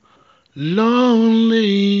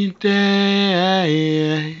Lonely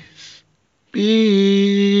days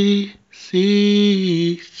beseech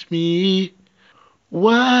me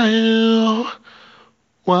while,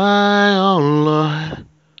 oh Lord,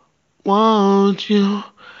 won't you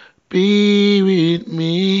be with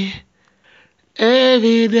me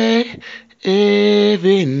every day,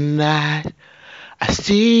 every night? I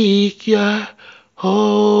seek your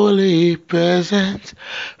holy presence,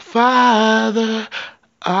 Father.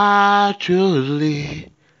 I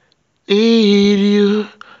truly need you,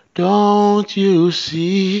 don't you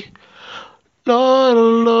see? Lord,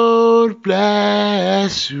 oh Lord,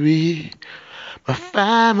 bless me, my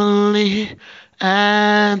family,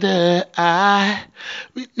 and I.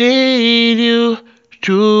 We need you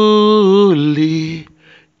truly.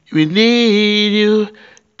 We need you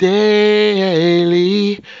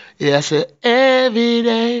daily. Yes, every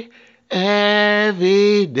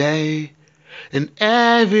day, in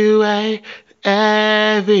every way,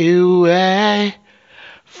 every way.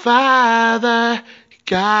 Father,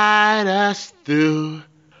 guide us through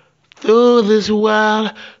this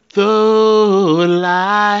world, through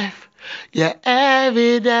life. Yeah,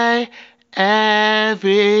 every day,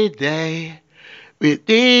 we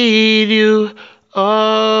need you,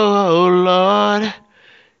 oh Lord.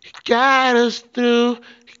 Guide us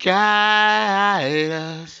guide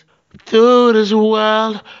us through this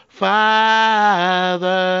world, Father.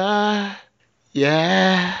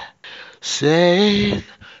 Yeah, say,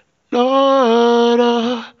 Lord,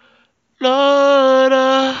 oh, Lord,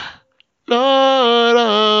 oh, Lord,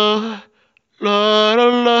 oh, Lord,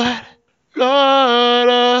 oh, Lord, Lord,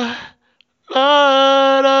 oh,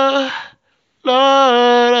 Lord, oh,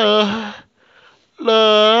 Lord, oh,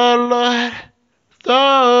 Lord, Lord,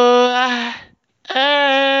 though I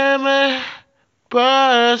am a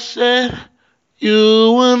person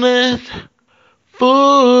you want it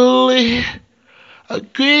fully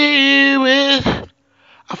agree with.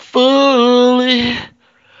 I fully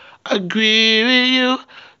agree with you.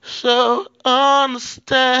 So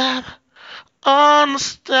understand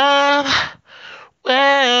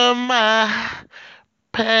where my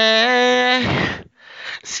pain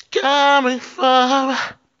is coming from.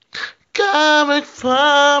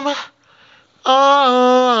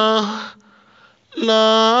 Oh,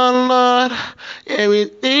 Lord, Lord, yeah,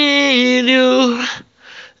 we need you,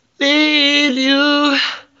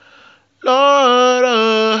 Lord,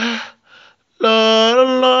 oh, Lord,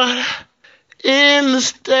 oh, Lord, in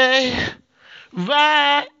this day,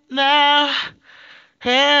 right now,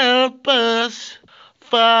 help us,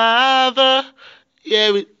 Father,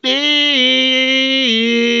 yeah, we need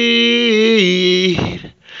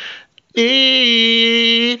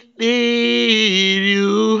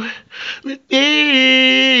you, we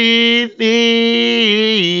need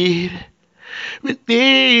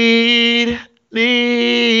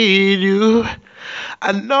you.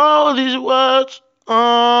 I know these words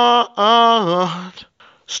aren't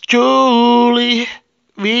truly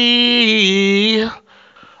real.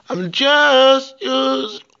 I'm just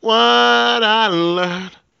using what I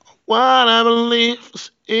learned, what I believe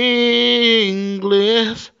is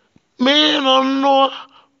English. Me don't know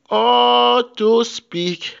how to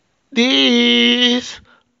speak this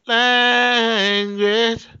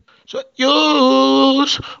language. So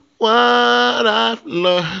use what I've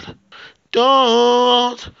learned.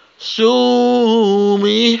 Don't sue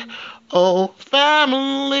me, oh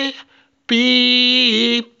family,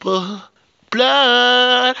 people,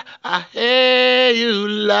 blood. I hear you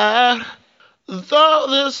loud, though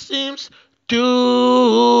there seems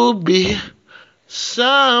to be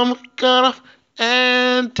some kind of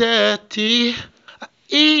entity,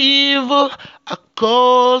 evil, a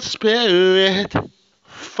cold spirit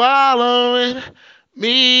following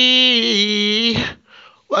me.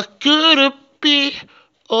 What could it be?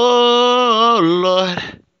 Oh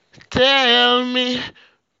Lord, tell me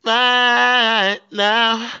right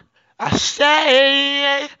now. I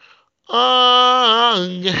say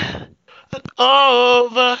on and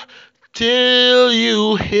over till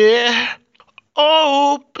you hear.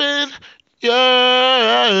 Open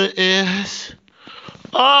your ears.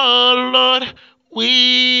 Oh Lord,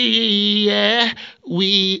 we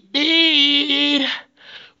need,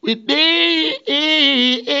 we need, we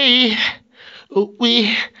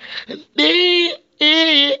need,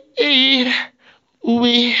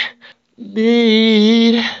 we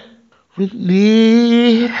need,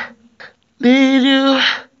 we need you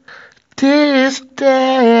this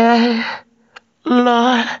day,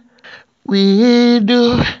 Lord. We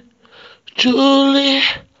do truly,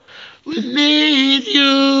 we need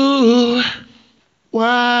you.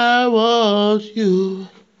 Why won't you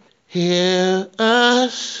hear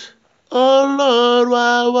us? Oh Lord,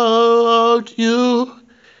 why won't you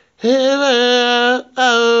hear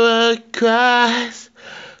our cries?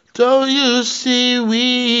 Don't you see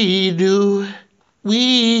we do,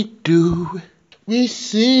 we do. We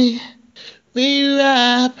sing, we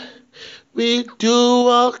rap, we do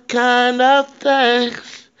all kind of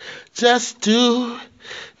things just to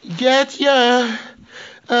get your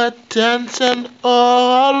attention.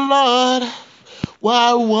 Oh Lord,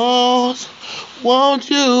 why won't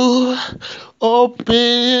you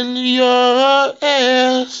open your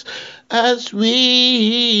ears as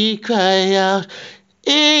we cry out?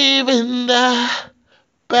 Even the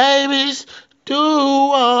babies do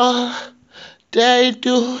all they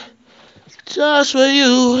do just for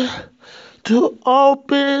you to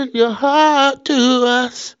open your heart to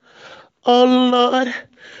us. Oh Lord,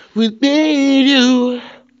 we need you.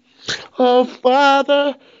 Oh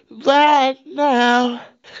Father, right now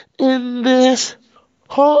in this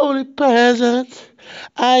holy presence,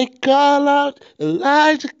 I call out,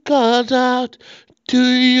 Elijah calls out to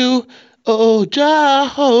you, oh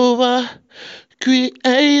Jehovah,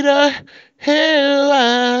 Creator, hear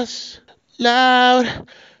us loud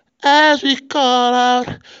as we call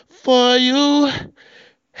out for you.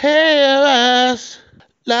 Hear us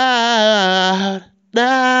loud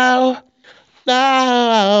now,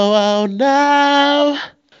 now, now,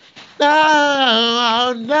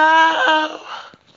 now, now.